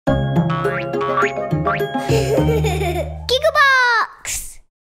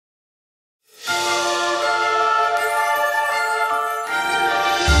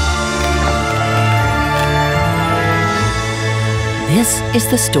This is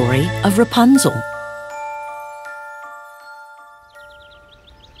the story of Rapunzel.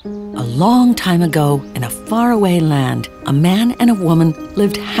 A long time ago, in a faraway land, a man and a woman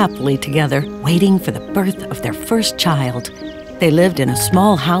lived happily together, waiting for the birth of their first child. They lived in a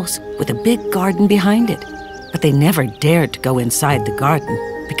small house with a big garden behind it, but they never dared to go inside the garden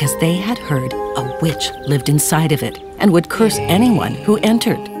because they had heard a witch lived inside of it and would curse anyone who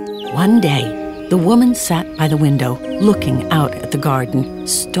entered. One day, the woman sat by the window, looking out at the garden,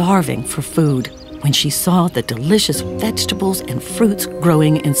 starving for food, when she saw the delicious vegetables and fruits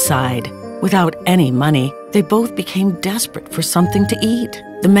growing inside. Without any money, they both became desperate for something to eat.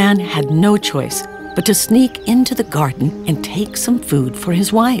 The man had no choice but to sneak into the garden and take some food for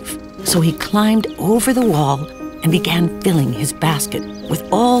his wife. So he climbed over the wall and began filling his basket with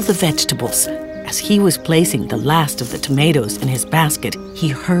all the vegetables. As he was placing the last of the tomatoes in his basket, he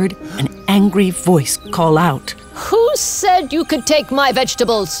heard an angry voice call out, "Who said you could take my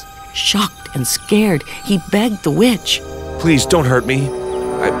vegetables?" Shocked and scared, he begged the witch. Please don't hurt me.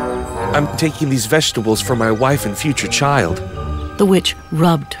 I'm taking these vegetables for my wife and future child. The witch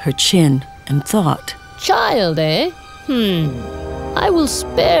rubbed her chin and thought, Child, eh? I will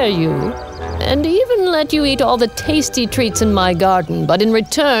spare you, and even let you eat all the tasty treats in my garden, but in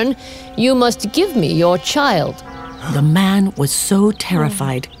return, you must give me your child. The man was so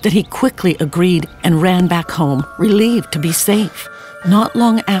terrified that he quickly agreed and ran back home, relieved to be safe. Not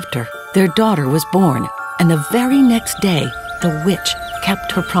long after, their daughter was born, and the very next day, the witch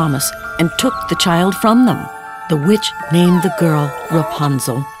kept her promise and took the child from them. The witch named the girl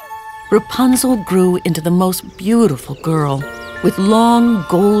Rapunzel. Rapunzel grew into the most beautiful girl, with long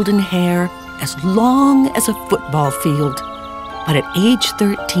golden hair as long as a football field. But at age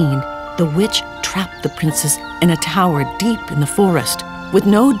 13, the witch trapped the princess in a tower deep in the forest, with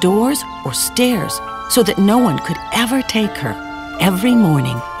no doors or stairs, so that no one could ever take her. Every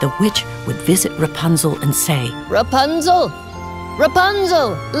morning, the witch would visit Rapunzel and say, Rapunzel!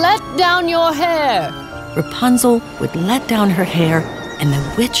 Rapunzel, let down your hair! Rapunzel would let down her hair, and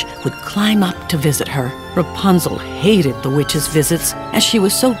the witch would climb up to visit her. Rapunzel hated the witch's visits, as she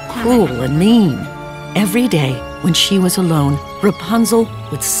was so cruel and mean. Every day, when she was alone, Rapunzel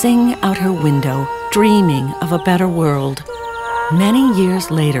would sing out her window, dreaming of a better world. Many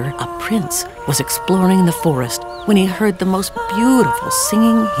years later, a prince was exploring the forest when he heard the most beautiful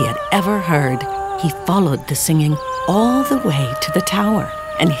singing he had ever heard. He followed the singing all the way to the tower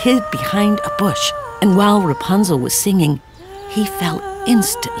and hid behind a bush. And while Rapunzel was singing, he fell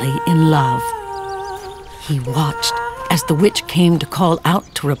instantly in love. He watched as the witch came to call out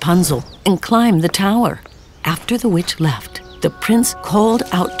to Rapunzel and climbed the tower. After the witch left, the prince called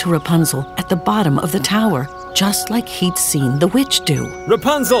out to Rapunzel at the bottom of the tower, just like he'd seen the witch do.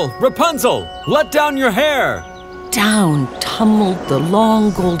 Rapunzel! Rapunzel! Let down your hair! Down tumbled the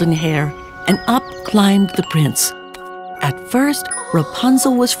long golden hair, and up climbed the prince. At first,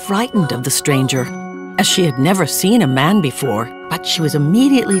 Rapunzel was frightened of the stranger, as she had never seen a man before, but she was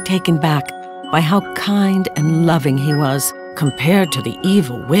immediately taken back by how kind and loving he was compared to the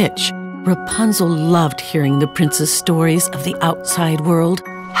evil witch. Rapunzel loved hearing the prince's stories of the outside world,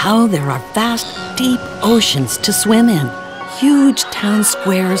 how there are vast, deep oceans to swim in, huge town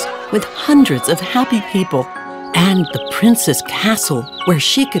squares with hundreds of happy people, and the prince's castle where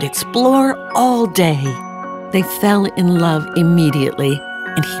she could explore all day. They fell in love immediately,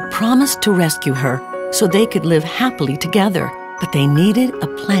 and he promised to rescue her so they could live happily together, but they needed a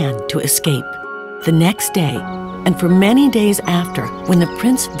plan to escape. The next day, and for many days after, when the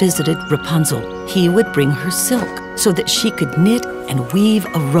prince visited Rapunzel, he would bring her silk so that she could knit and weave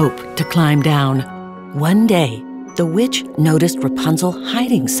a rope to climb down. One day, the witch noticed Rapunzel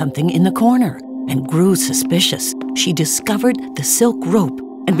hiding something in the corner and grew suspicious. She discovered the silk rope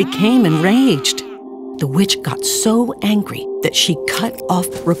and became enraged. The witch got so angry that she cut off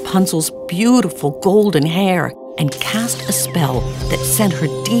Rapunzel's beautiful golden hair and cast a spell that sent her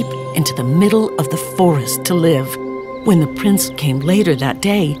deep into the middle of the forest to live. When the prince came later that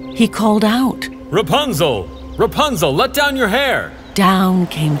day, he called out, Rapunzel! Rapunzel, let down your hair! Down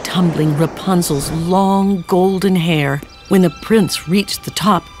came tumbling Rapunzel's long golden hair. When the prince reached the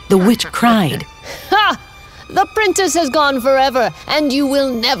top, the witch cried, Ha! The princess has gone forever, and you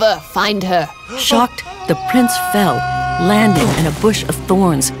will never find her. Shocked, the prince fell, landing in a bush of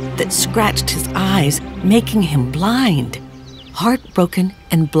thorns that scratched his eyes, making him blind. Heartbroken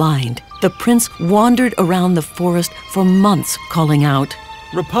and blind, the prince wandered around the forest for months, calling out,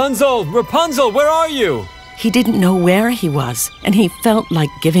 Rapunzel! Rapunzel, where are you? He didn't know where he was, and he felt like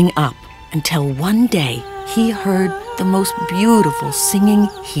giving up, until one day he heard the most beautiful singing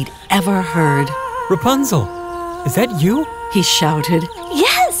he'd ever heard. Rapunzel! Is that you? he shouted.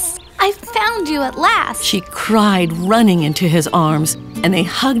 Yes! I found you at last. She cried, running into his arms, and they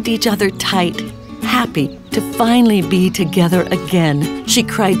hugged each other tight, happy to finally be together again. She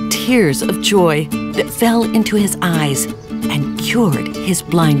cried tears of joy that fell into his eyes and cured his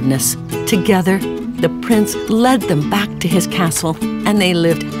blindness. Together, the prince led them back to his castle, and they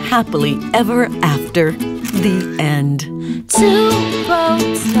lived happily ever after. The end. Two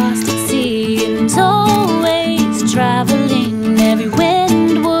boats lost at sea and always traveling. Every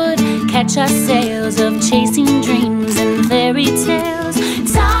wind would catch our sails of chasing dreams and fairy tales.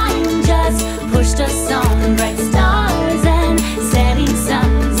 Time just pushed us on, bright stars and setting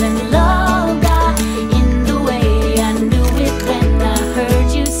suns, and love got in the way. I knew it when I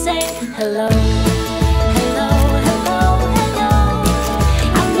heard you say hello. Hello, hello, hello.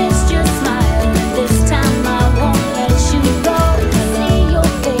 I missed your smile, and this time I won't let you go. I see your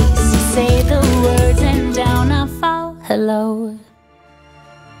face, you say the words, and down I fall. Hello.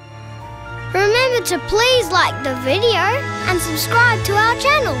 Remember to please like the video and subscribe to our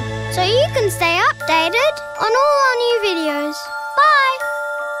channel so you can stay updated on all our new videos.